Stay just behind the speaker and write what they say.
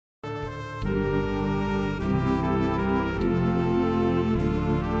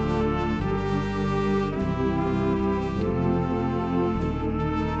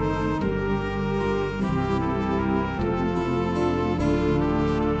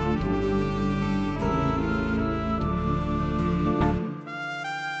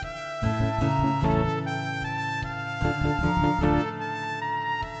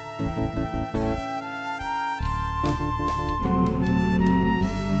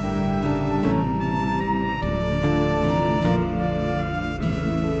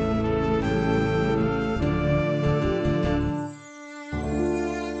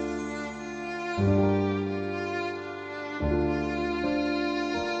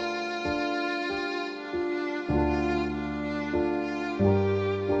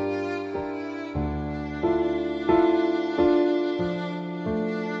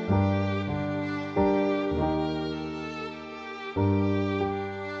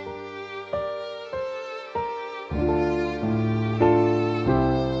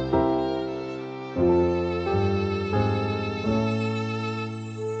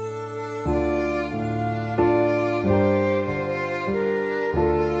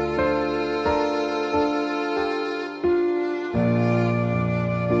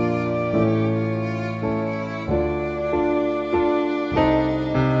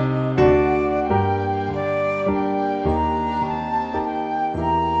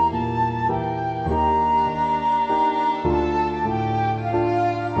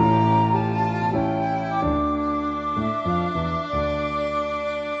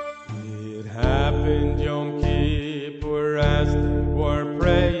happened Yom Kippur as they were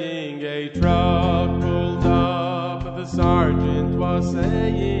praying. A truck pulled up, the sergeant was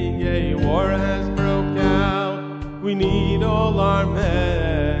saying, a war has broke out. We need all our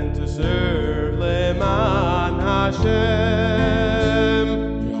men to serve Leman Hashem.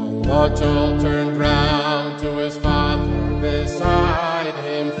 Young Otto turned round to his father beside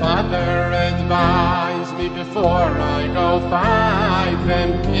him. Father, advise me before I go fight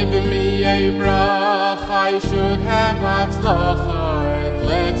them. Give me a brach, I should have Hatzlacha, and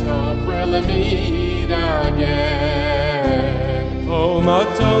let's hope we'll meet again. Oh,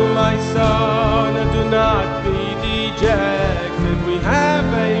 Otto, my son, do not be dejected. We have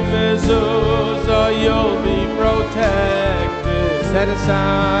a mezuzah, you'll be protected. Set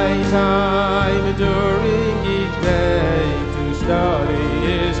aside time during each day to study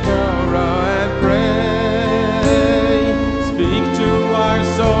his Torah and pray. Speak to our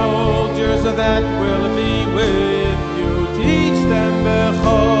soldiers that will be with you. Teach them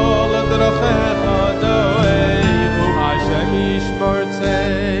bechol drachecha doehu. Hashem yishmor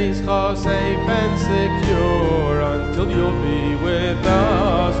tzeicha safe and secure until you'll be with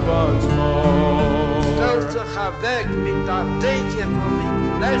us once more. Stellt sich weg mit der Theke von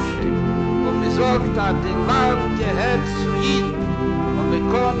Mikdashim und besorgt hat den Land gehört zu ihnen und wir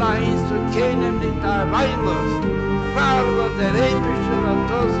können uns zu kennen mit der Weilers, weil wir der Epische hat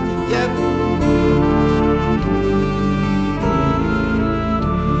uns gegeben.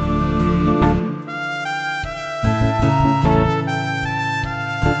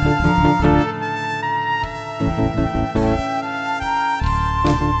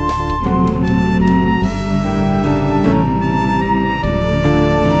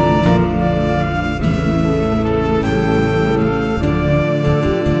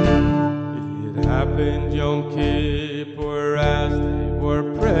 Yom Kippur as they were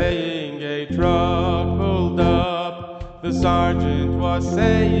praying, a truck pulled up. The sergeant was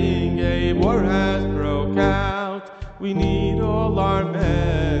saying, a war has broke out. We need all our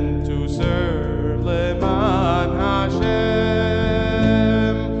men to serve Leman Hashem.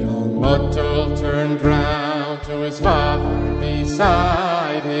 Young Otto turned round to his father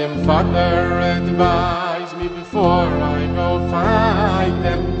beside him. Father, advise me before I go fight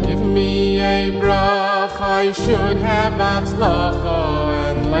them. Give me a brach, I should have Hatzlacha,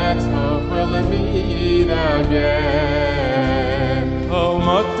 and let's hope we'll meet again. Oh,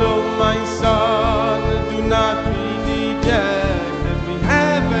 Otto, my son, do not be dejected. We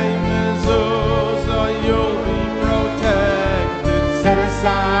have a mezuzah, you'll be protected. Set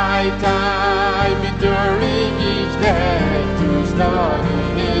aside time during each day to study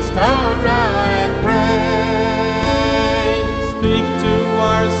his Torah and pray. Speak to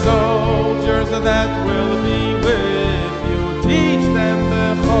our soldiers that will be with you. Teach them the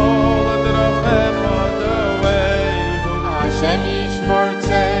whole drachecha doehu. Hashem yishmor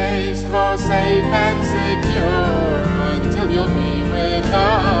tzeicha safe and secure until you'll be with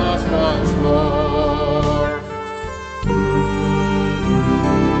us once more.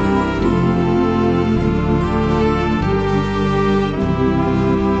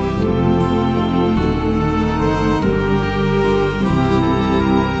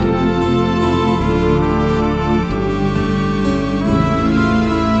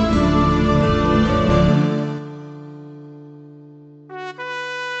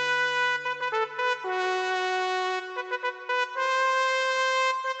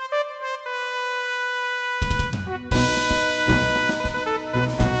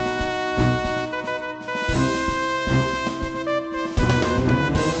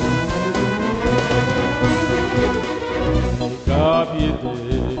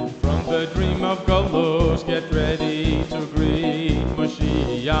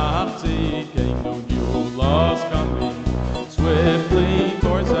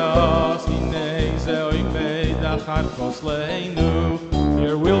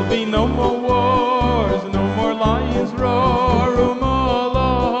 There will be no more wars, no more lions roar,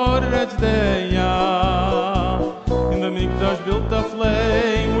 in the Mikdash built a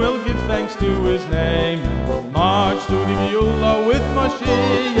flame, we'll give thanks to his name, and we'll march to the Beulah with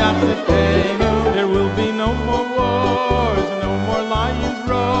Mashiach Tzidkeinu. There will be no more wars, no more lions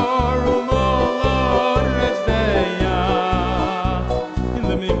roar, in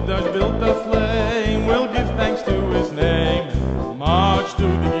the Mikdash built a flame, we'll give thanks to his name, and we'll march to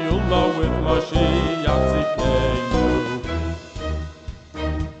the Beulah with Mashiach Tzidkeinu.